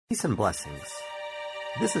Peace and blessings.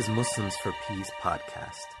 This is Muslims for Peace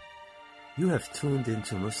podcast. You have tuned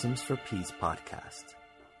into Muslims for Peace podcast.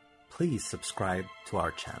 Please subscribe to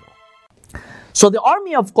our channel. So the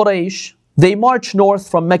army of Quraysh, they march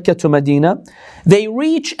north from Mecca to Medina. They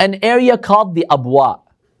reach an area called the Abwa.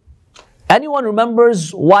 Anyone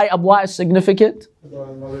remembers why Abwa is significant?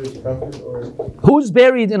 Who's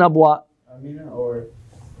buried in Abwa? Amina or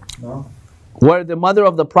no? Where the mother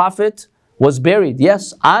of the Prophet was buried.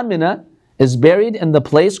 Yes, Amina is buried in the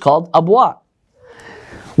place called Abwa.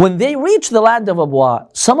 When they reach the land of Abwa,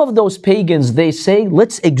 some of those pagans, they say,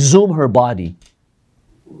 let's exhume her body.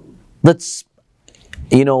 Let's,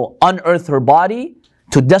 unearth her body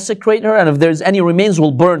to desecrate her, and if there's any remains, we'll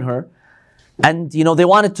burn her. And, they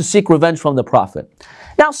wanted to seek revenge from the Prophet.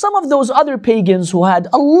 Now, some of those other pagans who had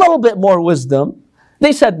a little bit more wisdom,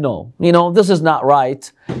 they said, no, this is not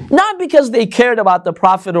right. Not because they cared about the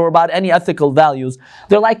Prophet or about any ethical values.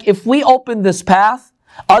 They're like, if we open this path,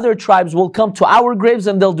 other tribes will come to our graves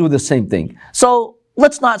and they'll do the same thing. So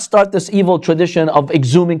let's not start this evil tradition of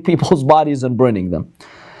exhuming people's bodies and burning them.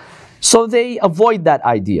 So they avoid that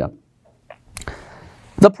idea.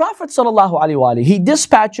 The Prophet ﷺ, he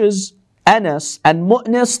dispatches Anas and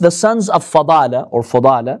Mu'nis, the sons of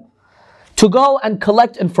Fadala, to go and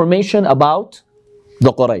collect information about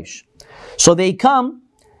the Quraysh. So they come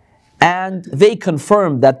and they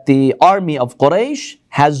confirm that the army of Quraysh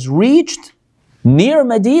has reached near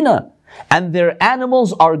Medina and their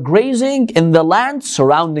animals are grazing in the land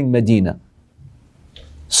surrounding Medina.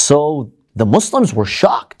 So the Muslims were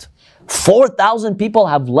shocked. 4,000 people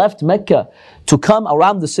have left Mecca to come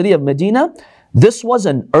around the city of Medina. This was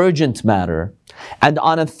an urgent matter. And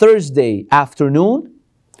on a Thursday afternoon,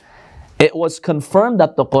 it was confirmed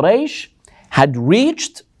that the Quraysh had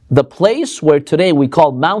reached the place where today we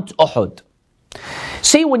call Mount Uhud.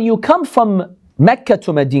 See, when you come from Mecca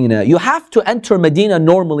to Medina, you have to enter Medina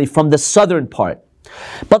normally from the southern part.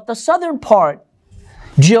 But the southern part,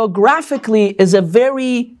 geographically, is a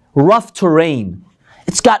very rough terrain.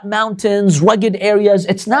 It's got mountains, rugged areas.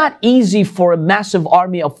 It's not easy for a massive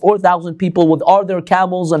army of 4,000 people with all their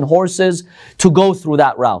camels and horses to go through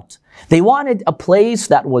that route. They wanted a place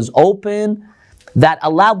that was open, that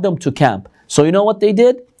allowed them to camp. So you know what they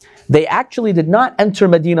did? They actually did not enter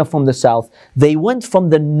Medina from the south. They went from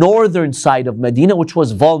the northern side of Medina, which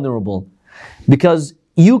was vulnerable, because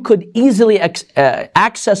you could easily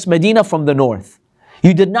access Medina from the north.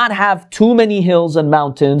 You did not have too many hills and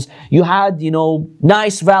mountains. You had,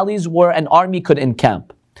 nice valleys where an army could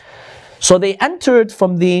encamp. So they entered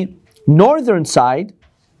from the northern side,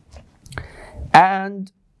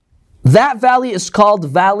 and that valley is called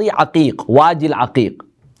Valley Aqiq, Wadi al-Aqiq.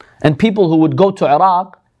 And people who would go to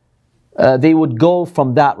Iraq, they would go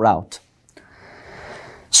from that route.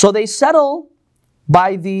 So they settle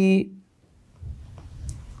by the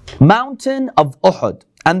mountain of Uhud.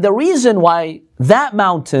 And the reason why that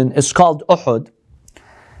mountain is called Uhud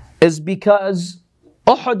is because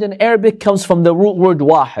Uhud in Arabic comes from the root word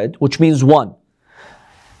wahid, which means one.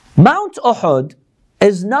 Mount Uhud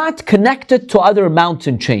is not connected to other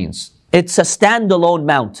mountain chains. It's a standalone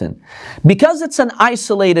mountain. Because it's an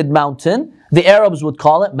isolated mountain, the Arabs would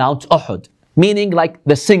call it Mount Uhud, meaning like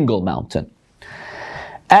the single mountain.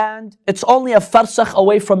 And it's only a farsakh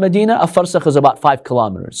away from Medina. A farsakh is about 5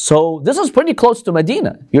 kilometers. So this is pretty close to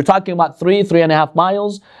Medina. You're talking about 3.5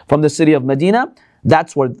 miles from the city of Medina.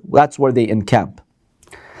 That's where they encamp.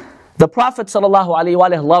 The Prophet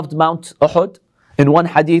ﷺ loved Mount Uhud. In one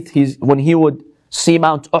hadith, when he would see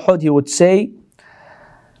Mount Uhud, he would say,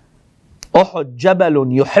 Uhud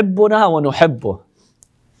jabalun yuhibbuna wa nuhibbuh.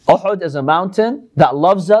 Uhud is a mountain that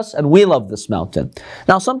loves us and we love this mountain.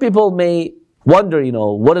 Now some people may wonder,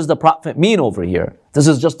 what does the Prophet mean over here? This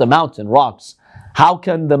is just a mountain, rocks. How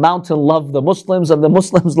can the mountain love the Muslims and the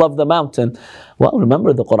Muslims love the mountain? Well,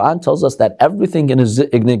 remember the Quran tells us that everything in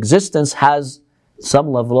existence has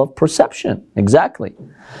some level of perception. Exactly.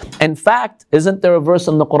 In fact, isn't there a verse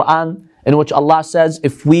in the Quran in which Allah says,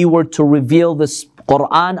 if we were to reveal this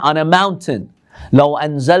Quran on a mountain, لو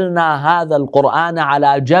أنزلنا هذا القرآن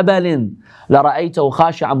على جبل لرأيته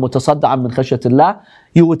خاشعا متصدعا من خشية الله,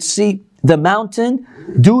 you would see the mountain,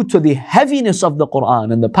 due to the heaviness of the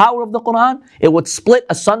Quran and the power of the Quran, it would split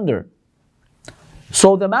asunder.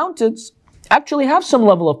 So the mountains actually have some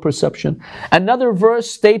level of perception. Another verse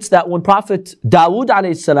states that when Prophet Dawood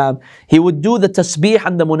alayhi salam, he would do the tasbih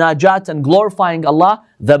and the munajat and glorifying Allah,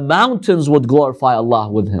 the mountains would glorify Allah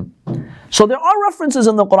with him. So there are references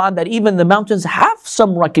in the Quran that even the mountains have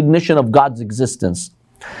some recognition of God's existence.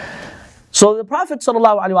 So the Prophet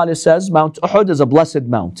ﷺ says Mount Uhud is a blessed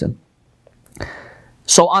mountain.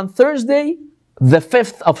 So on Thursday, the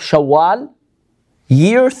 5th of Shawwal,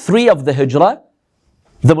 year 3 of the Hijrah,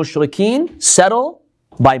 the mushrikeen settle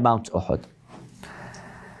by Mount Uhud.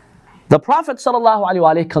 The Prophet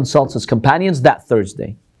ﷺ consults his companions that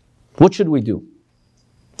Thursday. What should we do?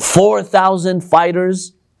 4,000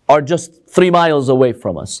 fighters are just 3 miles away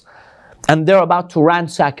from us, and they're about to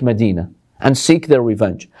ransack Medina and seek their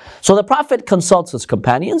revenge. So the Prophet consults his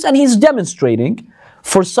companions, and he's demonstrating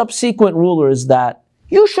for subsequent rulers that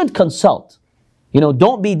you should consult.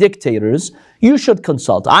 Don't be dictators. You should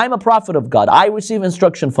consult. I'm a prophet of God. I receive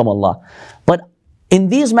instruction from Allah. But in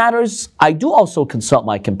these matters, I do also consult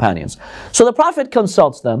my companions. So the Prophet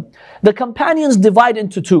consults them. The companions divide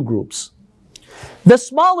into 2 groups. The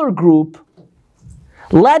smaller group,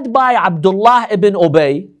 led by Abdullah ibn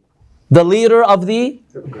Ubayy, the leader of the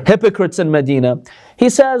hypocrites in Medina, he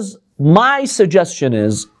says, my suggestion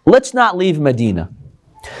is, let's not leave Medina.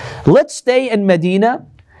 Let's stay in Medina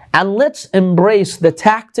and let's embrace the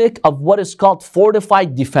tactic of what is called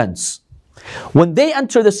fortified defense. When they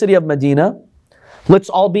enter the city of Medina, let's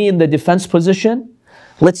all be in the defense position.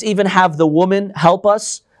 Let's even have the women help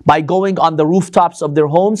us by going on the rooftops of their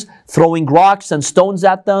homes, throwing rocks and stones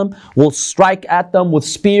at them. We'll strike at them with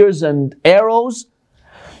spears and arrows.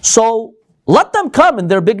 So let them come in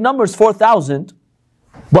their big numbers, 4,000,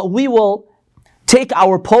 but we will take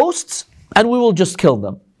our posts and we will just kill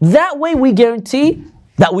them. That way we guarantee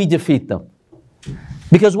that we defeat them.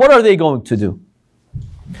 Because what are they going to do?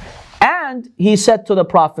 And he said to the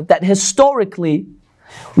Prophet that historically,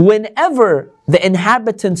 whenever the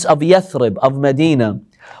inhabitants of Yathrib, of Medina,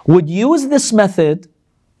 would use this method,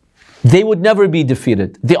 they would never be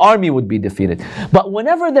defeated. The army would be defeated. But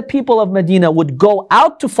whenever the people of Medina would go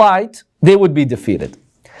out to fight, they would be defeated.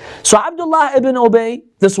 So Abdullah ibn Ubayy,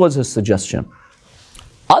 this was his suggestion.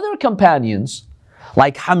 Other companions,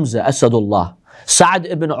 like Hamza, Asadullah, Sa'ad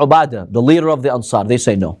ibn Ubadah, the leader of the Ansar, they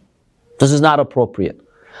say no. This is not appropriate.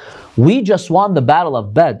 We just won the battle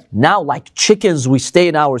of Badr. Now, like chickens, we stay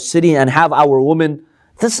in our city and have our women.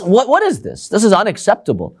 What is this? This is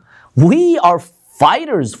unacceptable. We are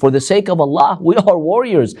fighters for the sake of Allah. We are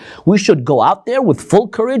warriors. We should go out there with full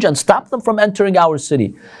courage and stop them from entering our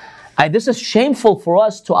city. This is shameful for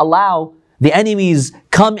us to allow the enemies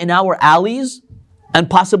come in our alleys and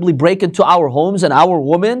possibly break into our homes, and our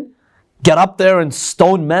women get up there and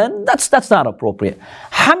stone men. That's not appropriate.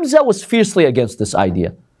 Hamza was fiercely against this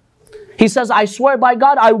idea. He says, I swear by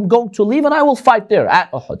God, I'm going to leave and I will fight there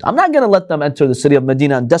at Uhud. I'm not going to let them enter the city of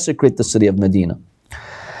Medina and desecrate the city of Medina.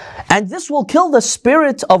 And this will kill the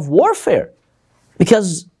spirit of warfare.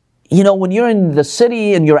 Because, when you're in the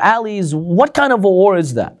city, in your alleys, what kind of a war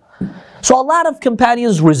is that? So a lot of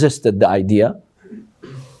companions resisted the idea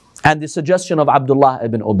and the suggestion of Abdullah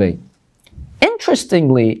ibn Ubayy.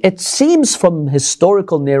 Interestingly, it seems from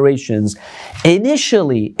historical narrations,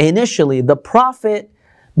 initially the Prophet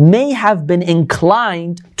may have been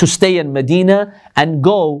inclined to stay in Medina and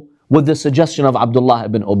go with the suggestion of Abdullah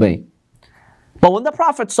ibn Ubayy. But when the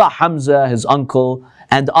Prophet saw Hamza, his uncle,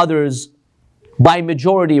 and others by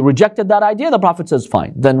majority rejected that idea, the Prophet says,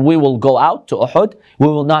 fine, then we will go out to Uhud, we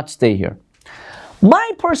will not stay here.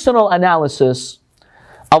 My personal analysis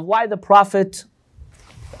of why the Prophet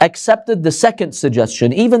accepted the second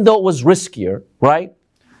suggestion, even though it was riskier, right?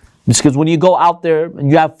 Because when you go out there and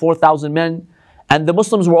you have 4,000 men, and the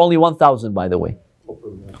Muslims were only 1,000, by the way.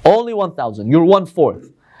 Only 1,000. You're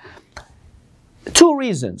 1/4. 2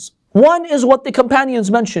 reasons. One is what the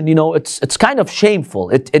companions mentioned. It's kind of shameful.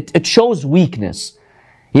 It shows weakness.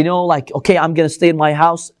 Like, okay, I'm going to stay in my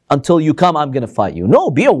house until you come, I'm going to fight you. No,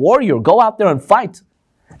 be a warrior. Go out there and fight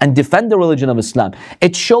and defend the religion of Islam.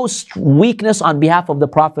 It shows weakness on behalf of the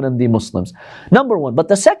Prophet and the Muslims. Number one. But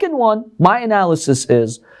the second one, my analysis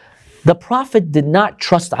is, the Prophet did not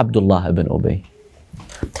trust Abdullah ibn Ubayy.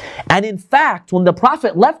 And in fact, when the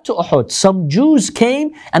Prophet left to Uhud, some Jews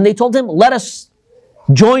came and they told him, let us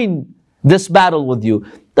join this battle with you.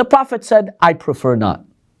 The Prophet said, I prefer not.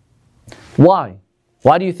 Why?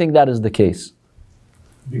 Why do you think that is the case?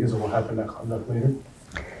 Because of what happened at Khandaq later?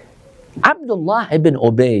 Abdullah ibn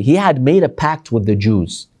Ubayy, he had made a pact with the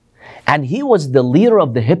Jews. And he was the leader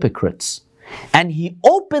of the hypocrites. And he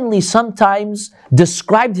openly sometimes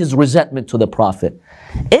described his resentment to the Prophet.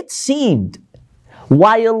 It seemed,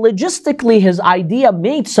 while logistically his idea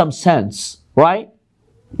made some sense, right?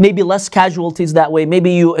 Maybe less casualties that way.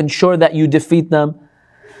 Maybe you ensure that you defeat them.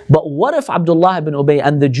 But what if Abdullah ibn Ubayy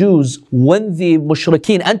and the Jews, when the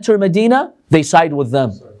mushrikeen enter Medina, they side with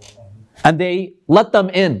them and they let them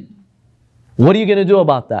in? What are you going to do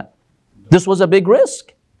about that? This was a big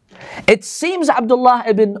risk. It seems Abdullah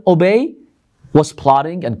ibn Ubayy was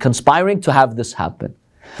plotting and conspiring to have this happen.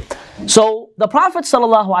 So the Prophet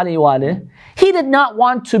ﷺ, he did not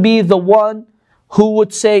want to be the one who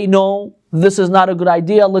would say, no, this is not a good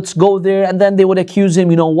idea, let's go there, and then they would accuse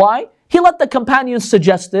him. You know why? He let the companions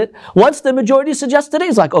suggest it. Once the majority suggested it,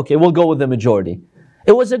 he's like, okay, we'll go with the majority.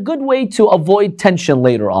 It was a good way to avoid tension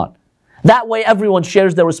later on. That way everyone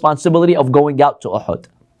shares the responsibility of going out to Uhud.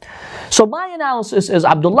 So my analysis is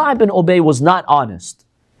Abdullah ibn Ubayy was not honest.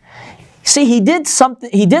 See, he did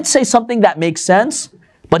say something that makes sense,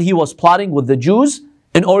 but he was plotting with the Jews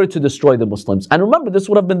in order to destroy the Muslims. And remember, this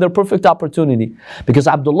would have been their perfect opportunity, because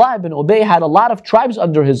Abdullah ibn Ubayy had a lot of tribes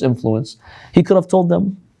under his influence. He could have told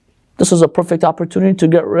them, this is a perfect opportunity to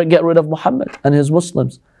get rid of Muhammad and his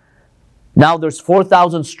Muslims. Now there's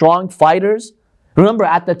 4,000 strong fighters. Remember,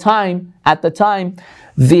 at the time,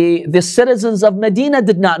 the citizens of Medina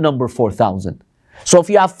did not number 4,000. So if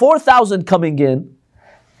you have 4,000 coming in,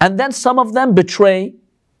 and then some of them betray,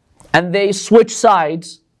 and they switch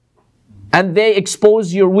sides, and they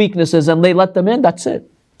expose your weaknesses, and they let them in, that's it.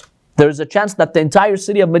 There's a chance that the entire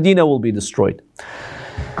city of Medina will be destroyed.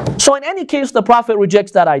 So in any case, the Prophet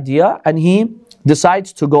rejects that idea, and he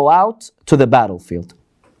decides to go out to the battlefield.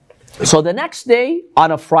 So the next day,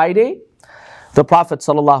 on a Friday, the Prophet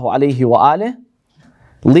ﷺ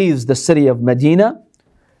leaves the city of Medina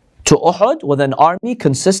to Uhud with an army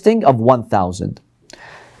consisting of 1,000.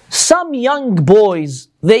 Some young boys,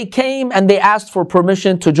 they came and they asked for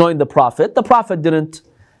permission to join the Prophet. The Prophet didn't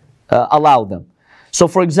allow them. So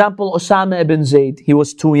for example, Usama ibn Zayd, he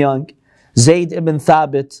was too young. Zayd ibn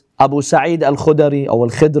Thabit, Abu Sa'id al-Khudri or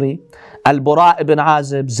al-Khidri, Al-Bara ibn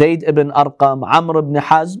Azib, Zayd ibn Arqam, Amr ibn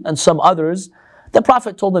Hazm, and some others. The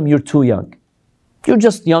Prophet told them, you're too young. You're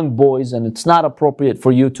just young boys, and it's not appropriate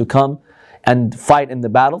for you to come and fight in the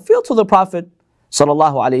battlefield. So the Prophet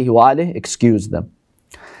ﷺ excused them.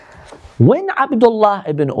 When Abdullah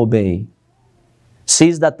ibn Ubayy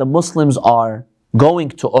sees that the Muslims are going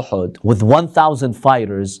to Uhud with 1,000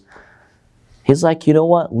 fighters, he's like, you know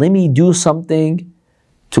what, let me do something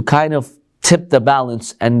to kind of tip the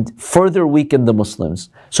balance and further weaken the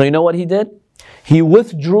Muslims. So you know what he did? He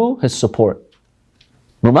withdrew his support.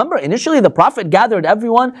 Remember, initially the Prophet gathered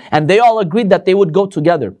everyone and they all agreed that they would go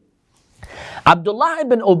together. Abdullah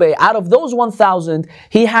ibn Ubayy, out of those 1,000,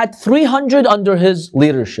 he had 300 under his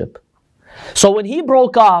leadership. So when he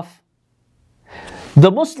broke off,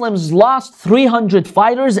 the Muslims lost 300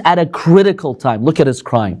 fighters at a critical time. Look at his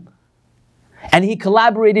crime. And he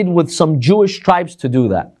collaborated with some Jewish tribes to do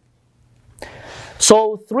that.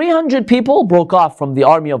 So 300 people broke off from the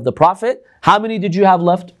army of the Prophet. How many did you have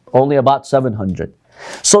left? Only about 700.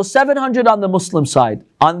 So 700 on the Muslim side.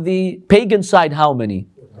 On the pagan side, how many?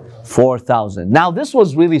 4,000. Now this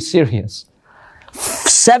was really serious.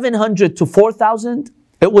 700 to 4,000,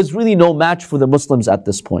 it was really no match for the Muslims at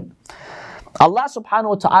this point. Allah subhanahu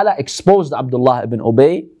wa ta'ala exposed Abdullah ibn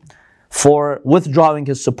Ubayy for withdrawing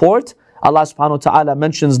his support. Allah subhanahu wa ta'ala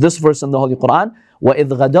mentions this verse in the Holy Quran, وَإِذْ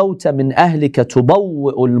غَدَوْتَ مِنْ أَهْلِكَ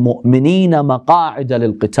تُبَوِّئُ الْمُؤْمِنِينَ مَقَاعِدَ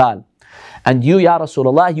لِلْقِتَالِ. And you, Ya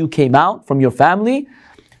Rasulullah, you came out from your family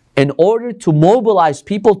in order to mobilize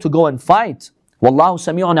people to go and fight. Wallahu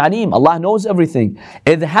sami'un alim. Allah knows everything.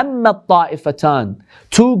 إِذْ هَمَّتْ طَائِفَتَانِ.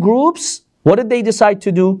 Two groups, what did they decide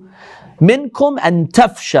to do? مِنْكُمْ أَن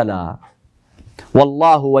تَفْشَلَا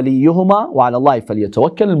وَاللَّهُ وَلِيُّهُمَا وَعَلَى اللَّهِ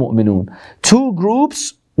فَلْيَتَوَكَّلِ الْمُؤْمِنُونَ. Two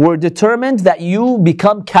groups were determined that you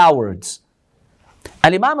become cowards.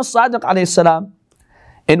 Al-Imam al-Sadiq alayhi salam,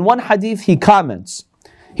 in one hadith he comments,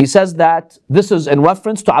 he says that this is in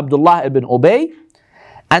reference to Abdullah ibn Ubayy,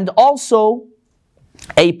 and also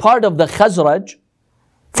a part of the Khazraj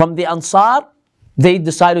from the Ansar, they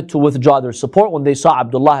decided to withdraw their support. When they saw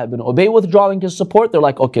Abdullah ibn Ubayy withdrawing his support, they're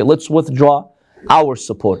like, okay, let's withdraw our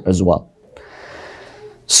support as well.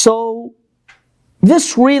 So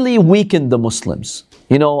this really weakened the Muslims.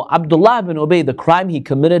 You know, Abdullah ibn Ubayy, the crime he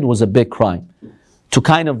committed was a big crime. To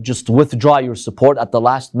kind of just withdraw your support at the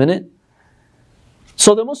last minute.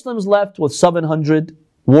 So the Muslims left with 700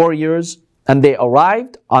 warriors, and they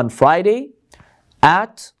arrived on Friday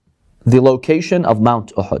at the location of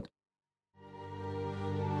Mount Uhud.